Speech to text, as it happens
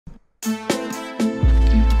Think.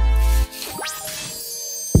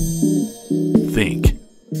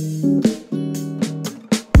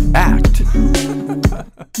 Act.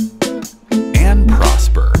 And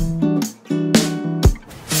prosper.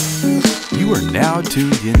 You are now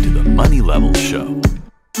tuned into the Money Level Show.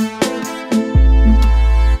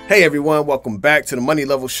 Hey everyone, welcome back to the Money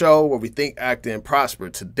Level Show where we think, act, and prosper.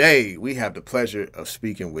 Today we have the pleasure of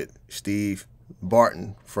speaking with Steve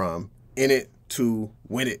Barton from In It to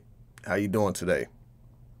Win It. How you doing today?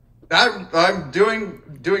 I'm doing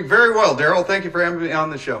very well, Daryl. Thank you for having me on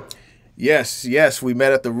the show. Yes. We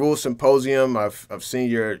met at the Rule Symposium. I've seen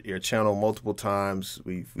your channel multiple times.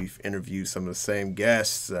 We've interviewed some of the same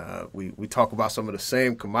guests. We talk about some of the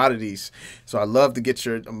same commodities. So I love to get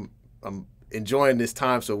your. I'm enjoying this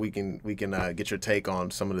time so we can get your take on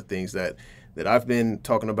some of the things that I've been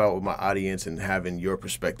talking about with my audience and having your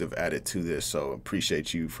perspective added to this. So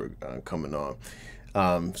appreciate you for coming on.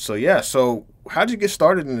 So how'd you get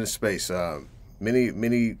started in this space?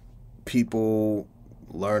 Many people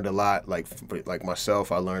learned a lot, like myself.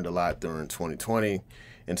 I learned a lot during 2020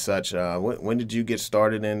 and such. When did you get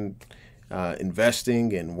started in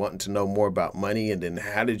investing and wanting to know more about money? And then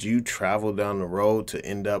how did you travel down the road to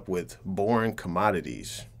end up with boring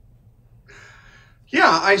commodities?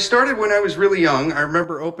 Yeah, I started when I was really young. I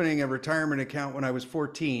remember opening a retirement account when I was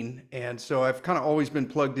 14. And so I've kind of always been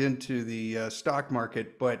plugged into the stock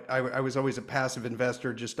market, but I was always a passive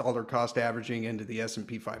investor, just dollar cost averaging into the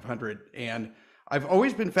S&P 500. And I've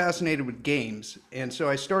always been fascinated with games. And so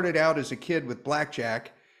I started out as a kid with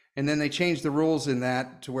blackjack, and then they changed the rules in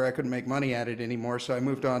that to where I couldn't make money at it anymore. So I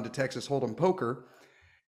moved on to Texas Hold'em poker.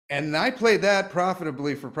 And I played that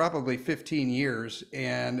profitably for probably 15 years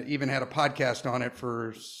and even had a podcast on it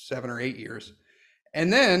for 7 or 8 years.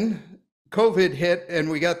 And then COVID hit and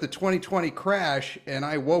we got the 2020 crash, and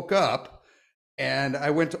I woke up and I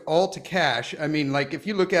went all to cash. I mean, like if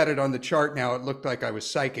you look at it on the chart now, it looked like I was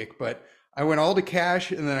psychic, but I went all to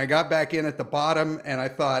cash, and then I got back in at the bottom, and I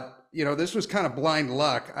thought, this was kind of blind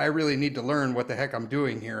luck. I really need to learn what the heck I'm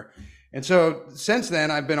doing here. And so since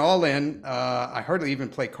then, I've been all in. I hardly even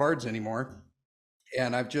play cards anymore.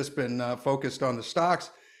 And I've just been focused on the stocks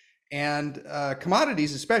and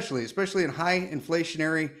commodities, especially in high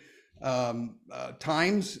inflationary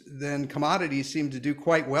times, then commodities seem to do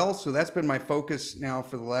quite well. So that's been my focus now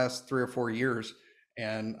for the last 3 or 4 years.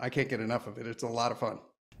 And I can't get enough of it. It's a lot of fun.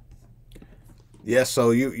 Yeah,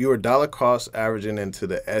 so you were dollar cost averaging into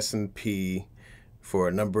the S&P for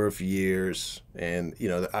a number of years, and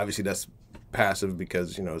obviously that's passive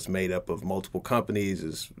because it's made up of multiple companies.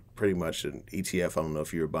 It's pretty much an ETF. I don't know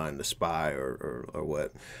if you were buying the SPY or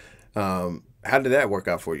what. How did that work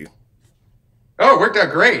out for you? Oh, it worked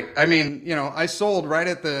out great. I mean, I sold right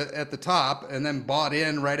at the top and then bought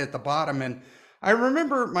in right at the bottom. And I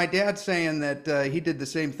remember my dad saying that he did the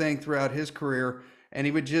same thing throughout his career, and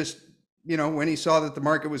he would just when he saw that the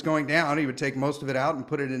market was going down, he would take most of it out and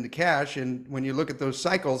put it into cash. And when you look at those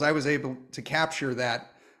cycles, I was able to capture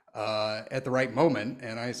that at the right moment.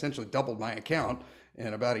 And I essentially doubled my account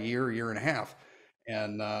in about a year and a half.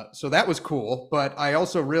 And so that was cool. But I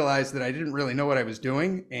also realized that I didn't really know what I was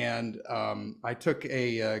doing. And I took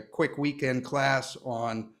a quick weekend class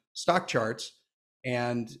on stock charts.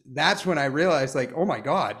 And that's when I realized, oh my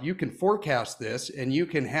God, you can forecast this and you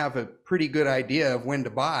can have a pretty good idea of when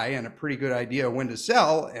to buy and a pretty good idea of when to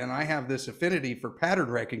sell. And I have this affinity for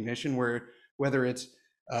pattern recognition, where whether it's,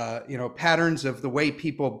 patterns of the way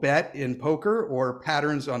people bet in poker or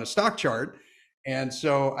patterns on a stock chart. And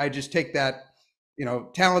so I just take that,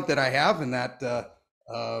 talent that I have and that,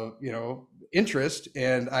 interest,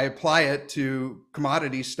 and I apply it to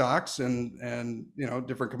commodity stocks and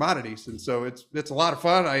different commodities. And so it's a lot of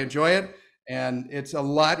fun. I enjoy it, and it's a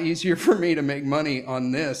lot easier for me to make money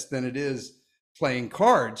on this than it is playing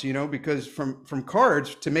cards, because from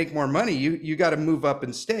cards to make more money, you got to move up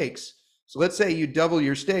in stakes. So let's say you double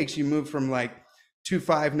your stakes, you move from like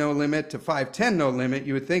 2-5 no limit to 5-10 no limit.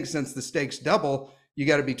 You would think since the stakes double, you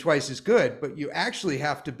got to be twice as good, but you actually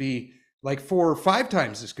have to be like 4 or 5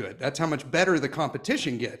 times as good. That's how much better the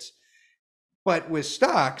competition gets. But with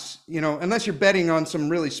stocks, unless you're betting on some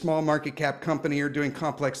really small market cap company or doing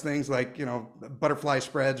complex things like, butterfly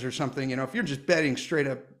spreads or something, if you're just betting straight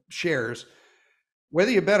up shares,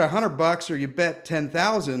 whether you bet $100 or you bet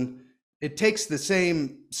 10,000, it takes the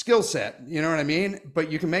same skill set, you know what I mean?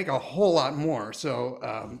 But you can make a whole lot more. So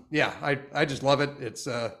I just love it. It's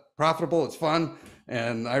profitable, it's fun,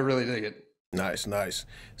 and I really dig it. Nice.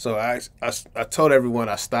 So I told everyone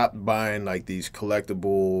I stopped buying like these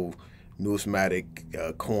collectible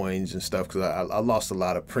numismatic coins and stuff because I lost a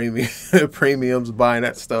lot of premiums buying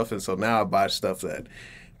that stuff, and so now I buy stuff that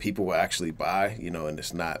people will actually buy, and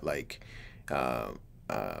it's not like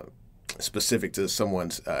specific to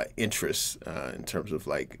someone's interests in terms of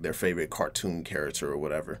like their favorite cartoon character or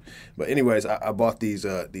whatever. But anyways, I bought these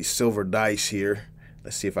silver dice here.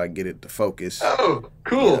 Let's see if I can get it to focus. Oh,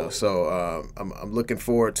 cool. So I'm looking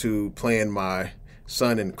forward to playing my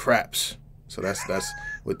son in craps. So that's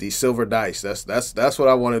with these silver dice. That's what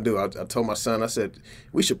I want to do. I told my son, I said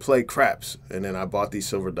we should play craps, and then I bought these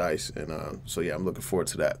silver dice, and so yeah, I'm looking forward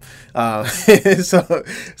to that.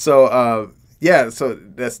 Yeah, so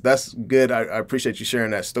that's good. I appreciate you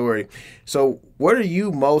sharing that story. So what are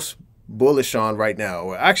you most bullish on right now?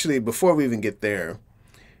 Well, actually, before we even get there,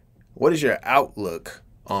 what is your outlook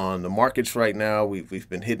on the markets right now? We've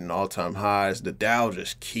been hitting all-time highs. The Dow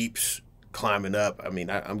just keeps climbing up. I mean,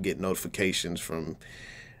 I'm getting notifications from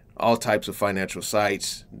all types of financial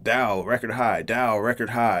sites. Dow record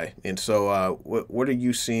high. And so what are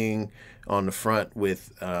you seeing on the front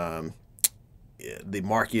with the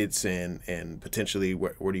markets and potentially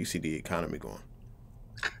where do you see the economy going?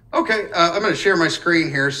 Okay, I'm going to share my screen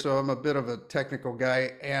here. So I'm a bit of a technical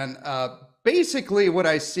guy. And basically what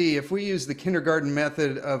I see, if we use the kindergarten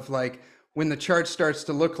method of like when the chart starts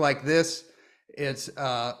to look like this, it's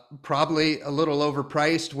probably a little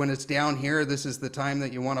overpriced. When it's down here, this is the time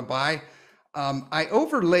that you want to buy. I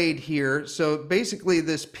overlaid here. So basically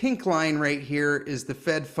this pink line right here is the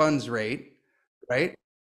Fed funds rate, right?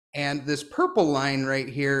 And this purple line right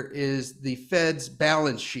here is the Fed's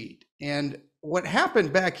balance sheet. And what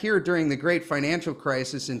happened back here during the great financial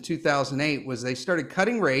crisis in 2008 was they started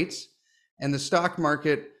cutting rates, and the stock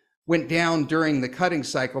market went down during the cutting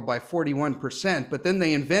cycle by 41%. But then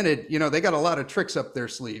they invented, they got a lot of tricks up their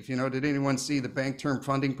sleeve. Did anyone see the bank term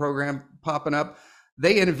funding program popping up?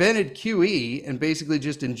 They invented QE and basically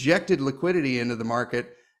just injected liquidity into the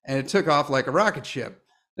market, and it took off like a rocket ship.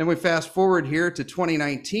 Then we fast forward here to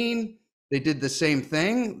 2019. They did the same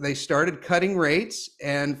thing. They started cutting rates,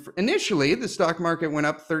 and initially the stock market went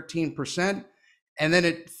up 13%, and then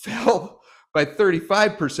it fell by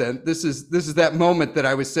 35%. This is that moment that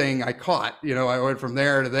I was saying I caught. I went from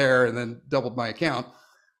there to there and then doubled my account.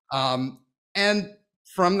 And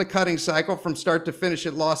from the cutting cycle, from start to finish,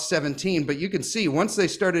 it lost 17. But you can see once they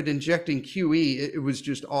started injecting QE, it was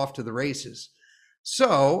just off to the races.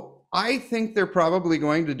 So I think they're probably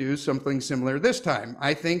going to do something similar this time.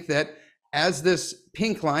 I think that as this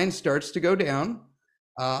pink line starts to go down,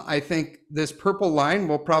 I think this purple line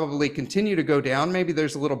will probably continue to go down. Maybe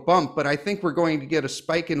there's a little bump, but I think we're going to get a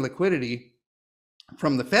spike in liquidity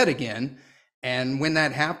from the Fed again. And when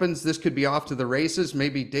that happens, this could be off to the races.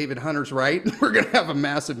 Maybe David Hunter's right. We're going to have a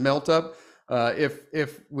massive melt up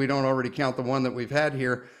if we don't already count the one that we've had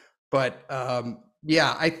here. But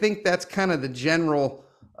yeah, I think that's kind of the general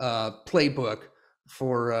playbook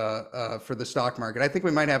for the stock market. I think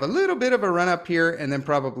we might have a little bit of a run up here and then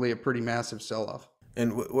probably a pretty massive sell off.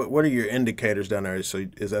 And what are your indicators down there? So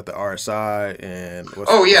is that the RSI and what's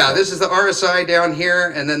this is the RSI down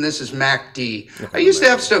here, and then this is MACD. Okay, I used to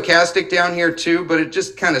have stochastic down here too, but it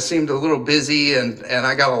just kind of seemed a little busy, and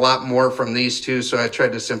I got a lot more from these two, so I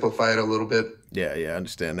tried to simplify it a little bit. Yeah, I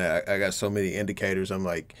understand that. I got so many indicators. I'm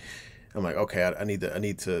like, okay, I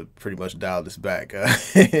need to pretty much dial this back.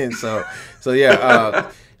 And so yeah.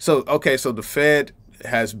 So the Fed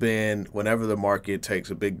has been, whenever the market takes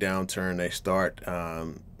a big downturn, they start,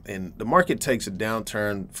 and the market takes a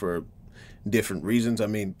downturn for different reasons. I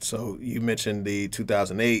mean, so you mentioned the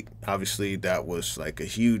 2008, obviously that was like a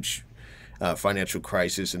huge financial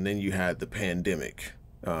crisis. And then you had the pandemic,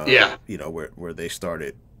 where they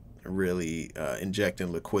started really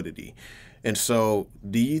injecting liquidity. And so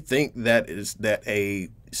do you think that a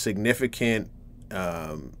significant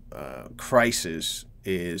crisis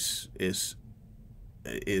needs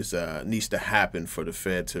to happen for the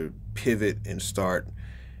Fed to pivot and start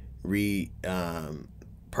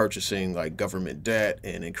purchasing like government debt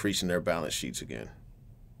and increasing their balance sheets again?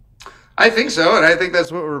 I think so, and I think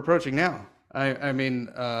that's what we're approaching now. I mean,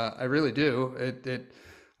 I really do. It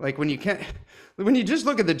like when you just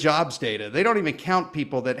look at the jobs data, they don't even count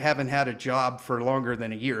people that haven't had a job for longer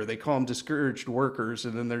than a year. They call them discouraged workers,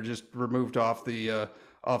 and then they're just removed off the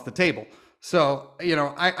table. So,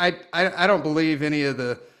 I don't believe any of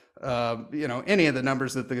the, any of the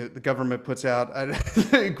numbers that the government puts out.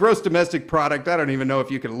 Gross domestic product, I don't even know if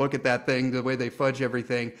you can look at that thing, the way they fudge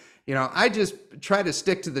everything. I just try to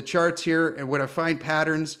stick to the charts here. And when I find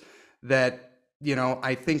patterns that,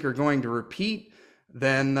 I think are going to repeat,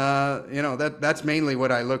 then, that's mainly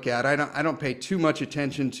what I look at. I don't pay too much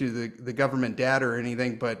attention to the government data or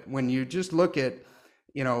anything, but when you just look at,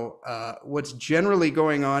 what's generally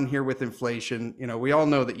going on here with inflation, we all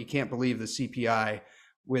know that you can't believe the CPI,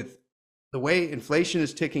 with the way inflation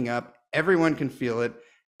is ticking up, everyone can feel it.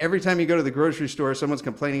 Every time you go to the grocery store, someone's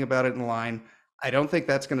complaining about it in line. I don't think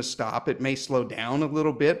that's going to stop. It may slow down a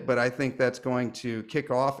little bit, but I think that's going to kick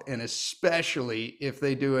off. And especially if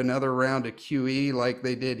they do another round of QE like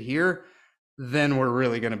they did here, then we're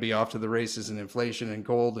really going to be off to the races in inflation, and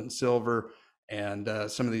gold and silver and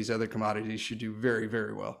some of these other commodities should do very,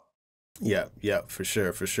 very well. Yeah, yeah, for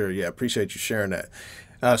sure, for sure. Yeah, appreciate you sharing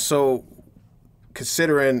that. So,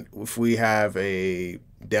 considering if we have a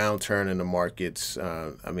downturn in the markets,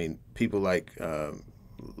 I mean, people like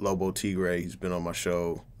Lobo Tigre, he's been on my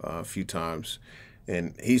show a few times,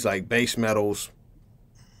 and he's like base metals,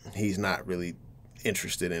 he's not really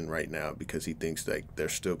interested in right now because he thinks that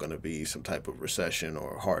there's still going to be some type of recession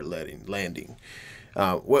or hard landing.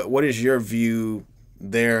 What is your view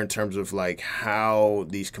there in terms of like how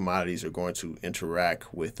these commodities are going to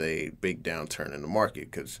interact with a big downturn in the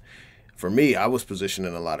market? Because for me, I was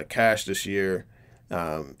positioning a lot of cash this year,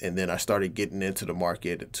 and then I started getting into the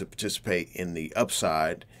market to participate in the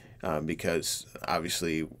upside because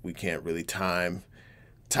obviously we can't really time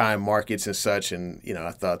markets and such. And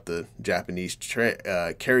I thought the Japanese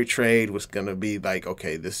carry trade was going to be like,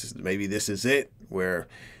 okay, this is it, where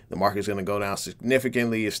the market's going to go down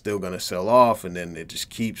significantly, it's still going to sell off, and then it just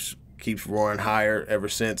keeps roaring higher ever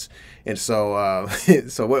since. And so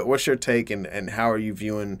so what's your take, and how are you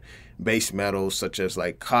viewing base metals such as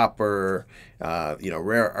like copper,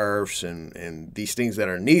 rare earths, and these things that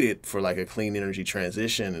are needed for like a clean energy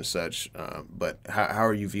transition and such? But how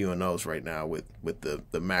are you viewing those right now with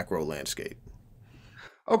the macro landscape?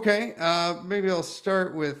 Okay, maybe I'll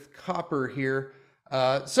start with copper here.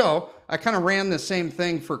 So I kind of ran the same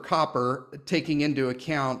thing for copper, taking into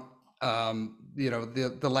account,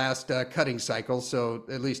 the last cutting cycle. So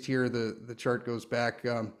at least here, the chart goes back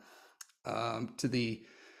to the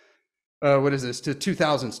what is this, to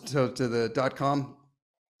 2000, so to the .com.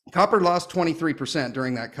 Copper lost 23%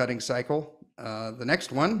 during that cutting cycle. The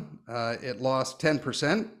next one, it lost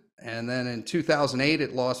 10%. And then in 2008,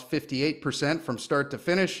 it lost 58% from start to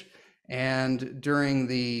finish. And during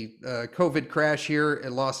the COVID crash here,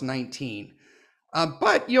 it lost 19.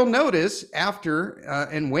 But you'll notice after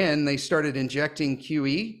and when they started injecting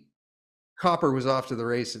QE, copper was off to the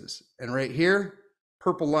races. And right here,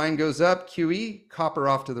 purple line goes up, QE, copper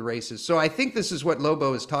off to the races. So I think this is what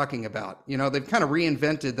Lobo is talking about. They've kind of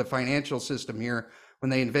reinvented the financial system here when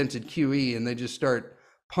they invented QE, and they just start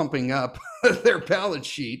pumping up their balance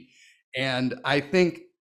sheet. And I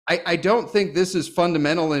don't think this is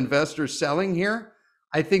fundamental investors selling here.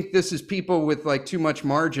 I think this is people with like too much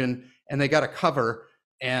margin and they got to cover,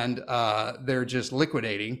 and they're just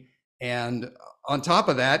liquidating. And on top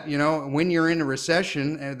of that, when you're in a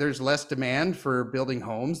recession, there's less demand for building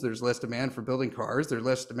homes, there's less demand for building cars, there's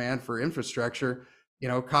less demand for infrastructure.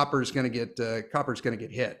 Copper's going to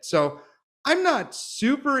get hit. So I'm not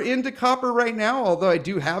super into copper right now, although I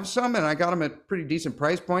do have some, and I got them at pretty decent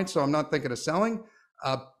price points, so I'm not thinking of selling.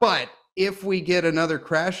 But if we get another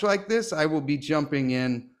crash like this, I will be jumping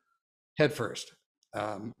in head first.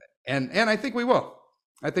 And I think we will.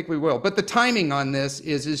 But the timing on this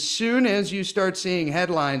is as soon as you start seeing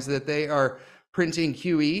headlines that they are printing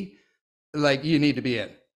QE, like, you need to be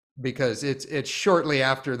in, because it's shortly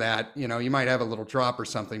after that. You might have a little drop or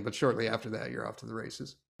something, but shortly after that, you're off to the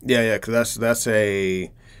races. Yeah, because that's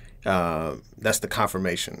the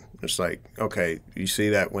confirmation. It's like, okay, you see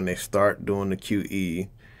that when they start doing the QE,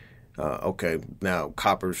 okay, now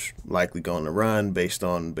copper's likely going to run based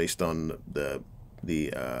on the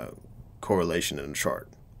correlation in the chart.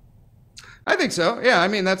 I think so. Yeah, I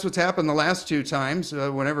mean, that's what's happened the last two times.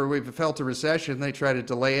 Whenever we've felt a recession, they try to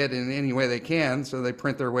delay it in any way they can, so they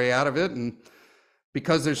print their way out of it. And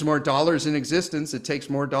because there's more dollars in existence, it takes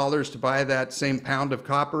more dollars to buy that same pound of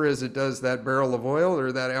copper as it does that barrel of oil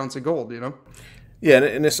or that ounce of gold, Yeah,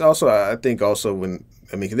 and it's also, I think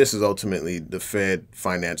this is ultimately the Fed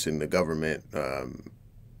financing the government,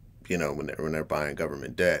 when they're buying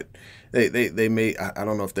government debt. They may, I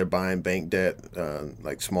don't know if they're buying bank debt,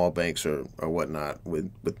 like small banks or whatnot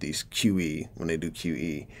with these QE, when they do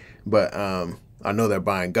QE. But I know they're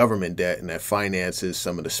buying government debt, and that finances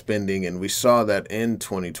some of the spending. And we saw that in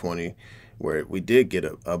 2020, where we did get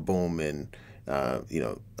a boom in,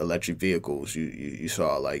 electric vehicles. You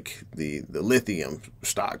saw like the lithium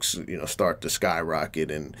stocks, start to skyrocket,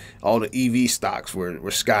 and all the EV stocks were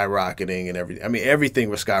skyrocketing, and everything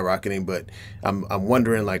was skyrocketing. But I'm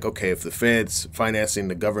wondering, like, okay, if the Fed's financing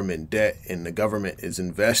the government debt and the government is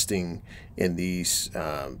investing in these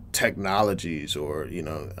technologies or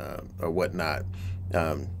whatnot,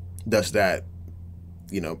 does that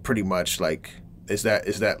pretty much like is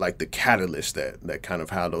that like the catalyst that kind of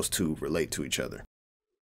how those two relate to each other?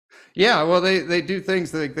 Yeah, well, they do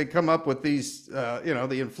things. They come up with these,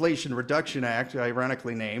 the Inflation Reduction Act,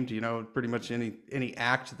 ironically named. Pretty much any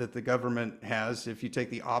act that the government has, if you take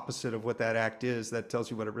the opposite of what that act is, that tells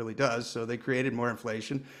you what it really does. So they created more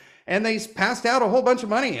inflation, and they passed out a whole bunch of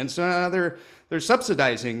money, and so now they're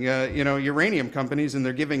subsidizing, uranium companies, and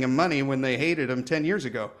they're giving them money when they hated them 10 years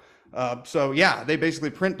ago. So yeah, they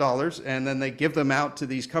basically print dollars and then they give them out to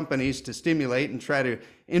these companies to stimulate and try to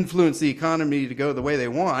influence the economy to go the way they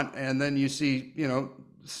want. And then you see,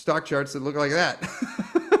 stock charts that look like that.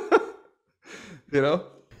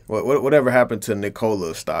 Whatever happened to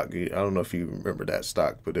Nikola stock? I don't know if you remember that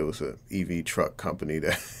stock, but it was an EV truck company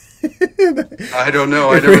that. I don't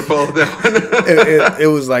know. I never followed that one. it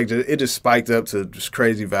was like it just spiked up to just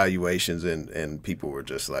crazy valuations, and people were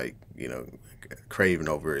just like, craving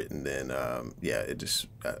over it, and then it just,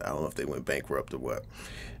 I don't know if they went bankrupt or what,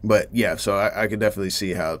 but yeah, so I could definitely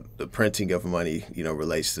see how the printing of money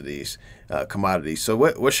relates to these commodities. So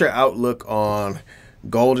what's your outlook on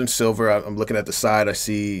gold and silver? I'm looking at the side. I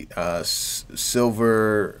see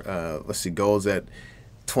silver. Let's see, gold's at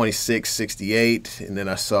 26.68, and then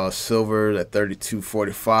I saw silver at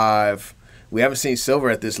 32.45. We haven't seen silver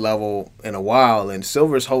at this level in a while, and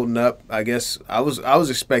silver's holding up. I guess I was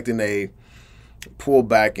expecting a pull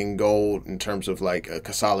back in gold in terms of like a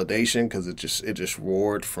consolidation, because it just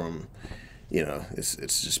roared from, it's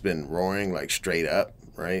just been roaring like straight up,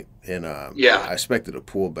 right? And I expected a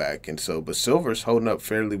pullback, and so, but silver's holding up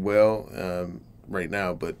fairly well right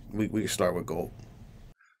now. But we can start with gold.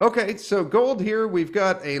 Okay, so gold here, we've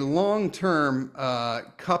got a long-term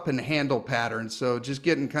cup and handle pattern. So just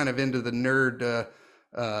getting kind of into the nerd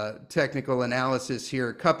technical analysis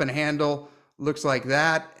here. Cup and handle looks like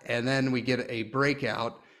that, and then we get a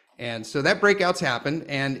breakout. And so that breakout's happened,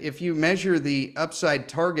 and if you measure the upside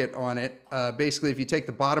target on it, basically if you take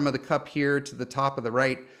the bottom of the cup here to the top of the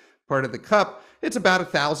right part of the cup, it's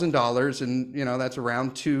about $1,000, and that's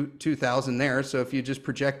around 2,000 there. So if you just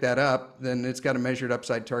project that up, then it's got a measured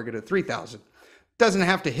upside target of 3,000. Doesn't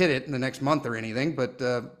have to hit it in the next month or anything, but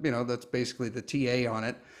that's basically the TA on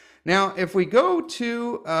it. Now, if we go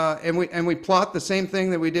to and we plot the same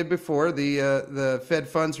thing that we did before, the Fed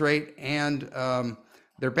funds rate and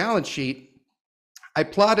their balance sheet, I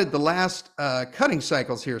plotted the last cutting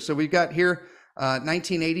cycles here. So we've got here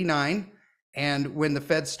 1989, and when the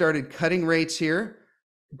Fed started cutting rates here,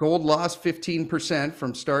 gold lost 15%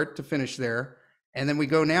 from start to finish there. And then we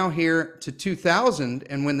go now here to 2000,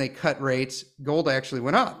 and when they cut rates, gold actually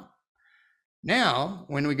went up. Now,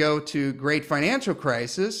 when we go to great financial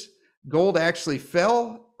crisis, gold actually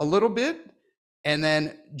fell a little bit and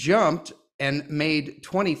then jumped and made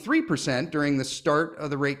 23% during the start of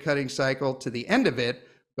the rate cutting cycle to the end of it.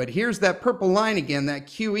 But here's that purple line again, that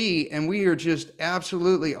QE, and we are just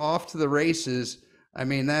absolutely off to the races. I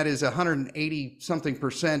mean, that is 180 something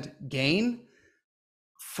percent gain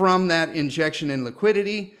from that injection in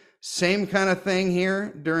liquidity. Same kind of thing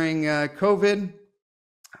here during COVID.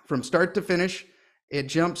 From start to finish, it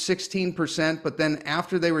jumped 16%, but then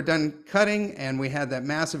after they were done cutting and we had that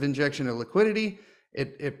massive injection of liquidity,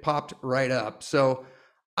 it popped right up. So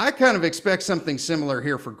I kind of expect something similar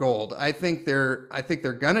here for gold. I think they're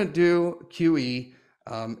gonna do QE.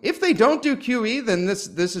 If they don't do QE, then this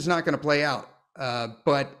is not going to play out.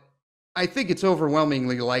 But I think it's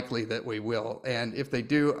overwhelmingly likely that we will. And if they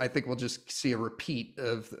do, I think we'll just see a repeat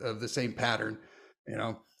of the same pattern.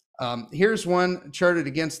 Here's one charted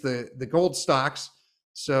against the gold stocks.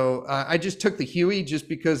 So I just took the Huey just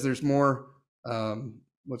because there's more,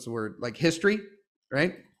 what's the word, like history,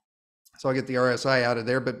 right? So I'll get the RSI out of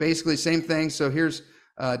there, but basically same thing. So here's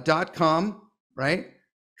 .com, right?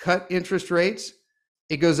 Cut interest rates,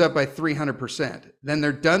 it goes up by 300%. Then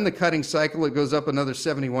they're done the cutting cycle, it goes up another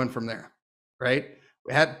 71 from there, right?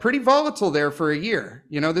 We had pretty volatile there for a year.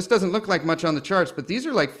 This doesn't look like much on the charts, but these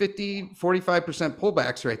are like 50, 45%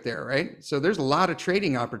 pullbacks right there, right? So there's a lot of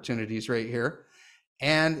trading opportunities right here.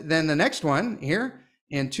 And then the next one here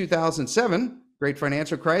in 2007, great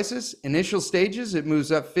financial crisis, initial stages, it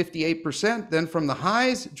moves up 58%. Then from the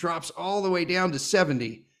highs, drops all the way down to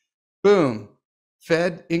 70. Boom.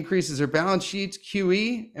 Fed increases their balance sheets,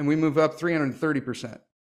 QE, and we move up 330%.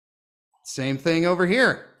 Same thing over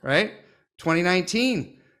here, right?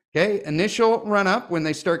 2019, okay, initial run up when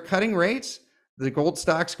they start cutting rates, the gold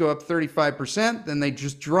stocks go up 35%, then they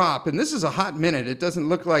just drop. And this is a hot minute. It doesn't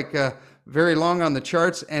look like very long on the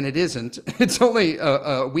charts, and it isn't. It's only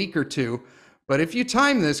a week or two. But if you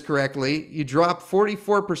time this correctly, you drop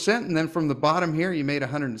 44%, and then from the bottom here, you made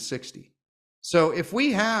 160. So if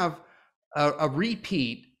we have a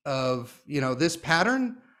repeat of, this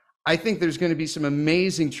pattern, I think there's going to be some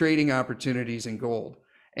amazing trading opportunities in gold.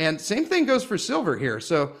 And same thing goes for silver here.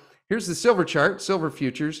 So here's the silver chart, silver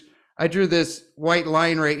futures. I drew this white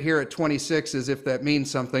line right here at 26 as if that means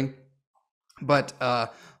something. But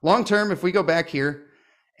long term, if we go back here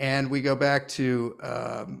and we go back to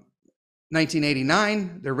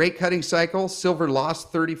 1989, the rate cutting cycle, silver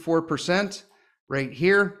lost 34% right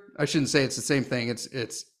here. I shouldn't say it's the same thing.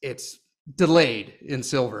 It's delayed in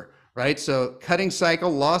silver, right? So cutting cycle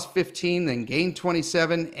lost 15, then gained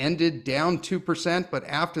 27, ended down 2%. But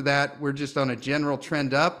after that, we're just on a general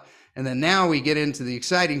trend up. And then now we get into the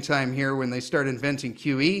exciting time here when they start inventing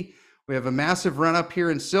QE. We have a massive run up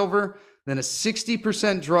here in silver, then a 60%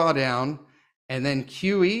 drawdown, and then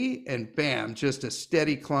QE, and bam, just a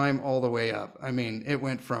steady climb all the way up. I mean, it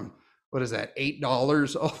went from, what is that,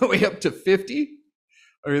 $8 all the way up to 50?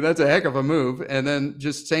 I mean, that's a heck of a move. And then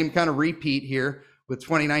just same kind of repeat here with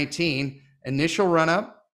 2019, initial run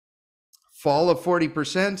up, fall of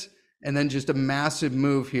 40%, and then just a massive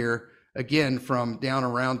move here again from down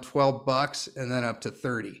around 12 bucks and then up to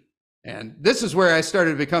 30. And this is where I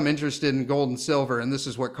started to become interested in gold and silver, and this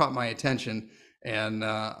is what caught my attention. And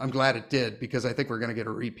I'm glad it did, because I think we're going to get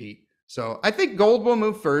a repeat. So I think gold will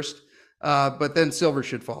move first, but then silver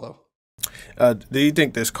should follow. Do you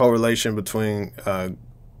think this correlation between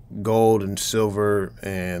gold and silver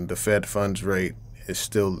and the Fed funds rate is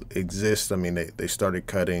still exists? I mean, they started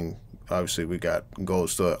cutting. Obviously, we got gold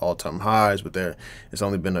still at all-time highs, but it's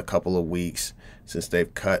only been a couple of weeks since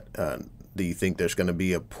they've cut. Do you think there's going to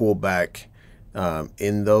be a pullback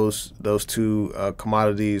in those two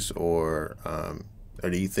commodities, or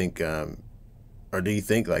do you think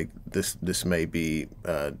like this may be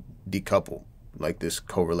decoupled, like this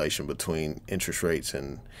correlation between interest rates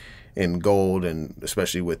and gold, and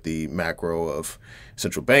especially with the macro of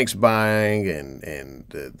central banks buying and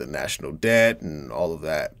the national debt and all of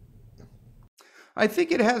that? I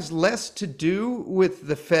think it has less to do with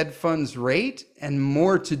the Fed funds rate and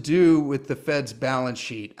more to do with the Fed's balance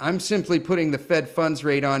sheet. I'm simply putting the Fed funds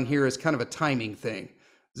rate on here as kind of a timing thing.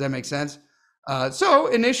 Does that make sense? So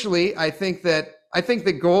initially, I think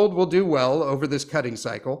that gold will do well over this cutting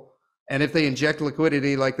cycle. And if they inject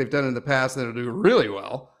liquidity like they've done in the past, then it'll do really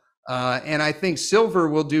well. And I think silver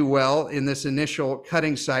will do well in this initial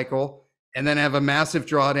cutting cycle, and then have a massive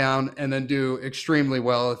drawdown, and then do extremely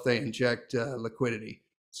well if they inject liquidity.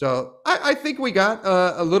 So I think we got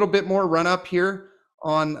a little bit more run up here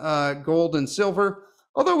on gold and silver.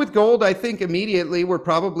 Although with gold, I think immediately we're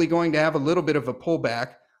probably going to have a little bit of a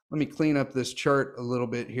pullback. Let me clean up this chart a little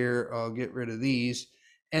bit here. I'll get rid of these.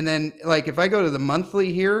 And then like if I go to the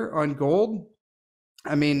monthly here on gold,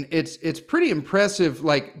 I mean, it's pretty impressive.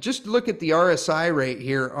 Like, just look at the RSI rate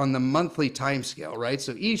here on the monthly time scale, right?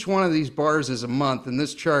 So each one of these bars is a month, and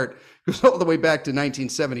this chart goes all the way back to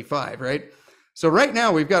 1975, right? So right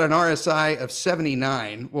now we've got an RSI of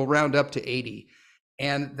 79. We'll round up to 80.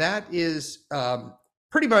 And that is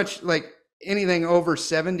pretty much like anything over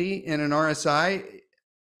 70 in an RSI,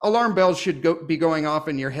 alarm bells should be going off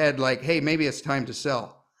in your head like, hey, maybe it's time to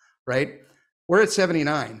sell, right? We're at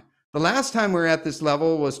 79. The last time we were at this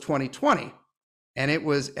level was 2020, and it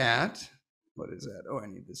was at, what is that? Oh, I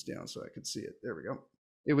need this down so I can see it. There we go.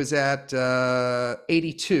 It was at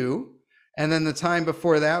 82. And then the time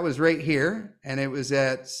before that was right here, and it was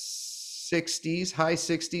at 60s, high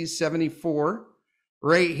 60s, 74.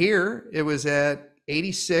 Right here, it was at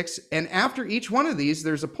 86. And after each one of these,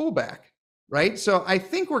 there's a pullback, right? So I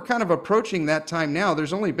think we're kind of approaching that time now.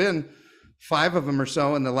 There's only been 5 of them or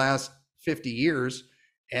so in the last 50 years.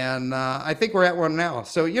 And I think we're at one now.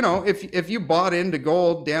 So, if you bought into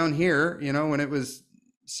gold down here, when it was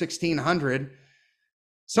 1600,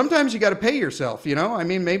 sometimes you got to pay yourself, I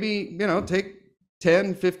mean, maybe, take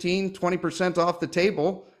 10, 15, 20% off the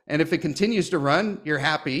table. And if it continues to run, you're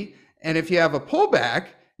happy. And if you have a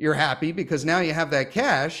pullback, you're happy because now you have that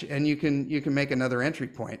cash and you can make another entry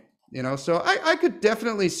point, So I could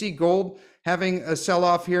definitely see gold having a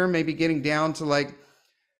sell-off here, maybe getting down to like,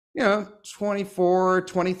 24,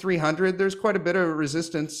 2300. There's quite a bit of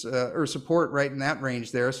resistance or support right in that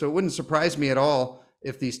range there. So it wouldn't surprise me at all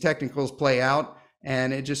if these technicals play out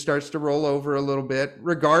and it just starts to roll over a little bit,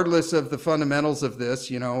 regardless of the fundamentals of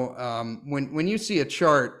this. When you see a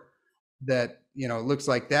chart that, looks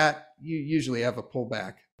like that, you usually have a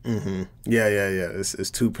pullback. Mm-hmm. Yeah.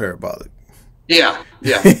 It's too parabolic. Yeah.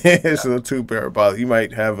 It's a too parabolic. You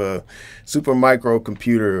might have a super micro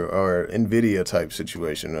computer or NVIDIA type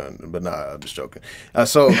situation, but nah, I'm just joking.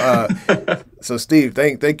 So Steve,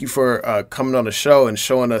 thank you for coming on the show and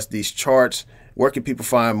showing us these charts. Where can people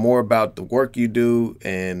find more about the work you do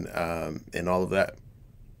and all of that?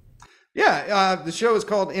 Yeah, the show is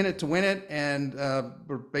called In It to Win It, and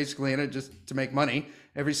we're basically in it just to make money.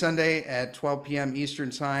 Every Sunday at 12 p.m. Eastern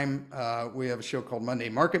Time, we have a show called Monday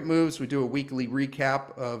Market Moves. We do a weekly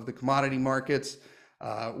recap of the commodity markets,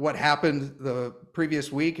 what happened the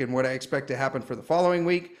previous week, and what I expect to happen for the following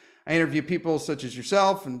week. I interview people such as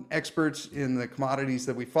yourself and experts in the commodities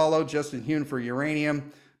that we follow. Justin Hune for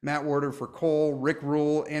uranium, Matt Warder for coal, Rick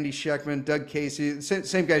Rule, Andy Scheckman, Doug Casey,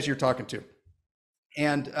 same guys you're talking to.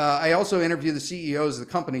 And I also interview the CEOs of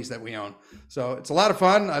the companies that we own. So it's a lot of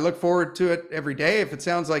fun. I look forward to it every day. If it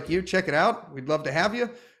sounds like you, check it out. We'd love to have you.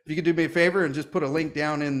 If you could do me a favor and just put a link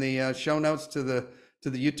down in the show notes to the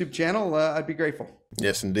YouTube channel, I'd be grateful.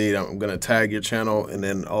 Yes, indeed. I'm going to tag your channel and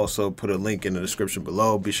then also put a link in the description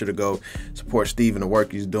below. Be sure to go support Steve and the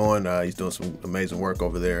work he's doing. He's doing some amazing work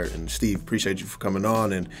over there. And Steve, appreciate you for coming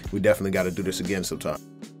on. And we definitely got to do this again sometime.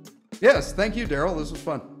 Yes, thank you, Daryl. This was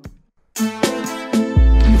fun.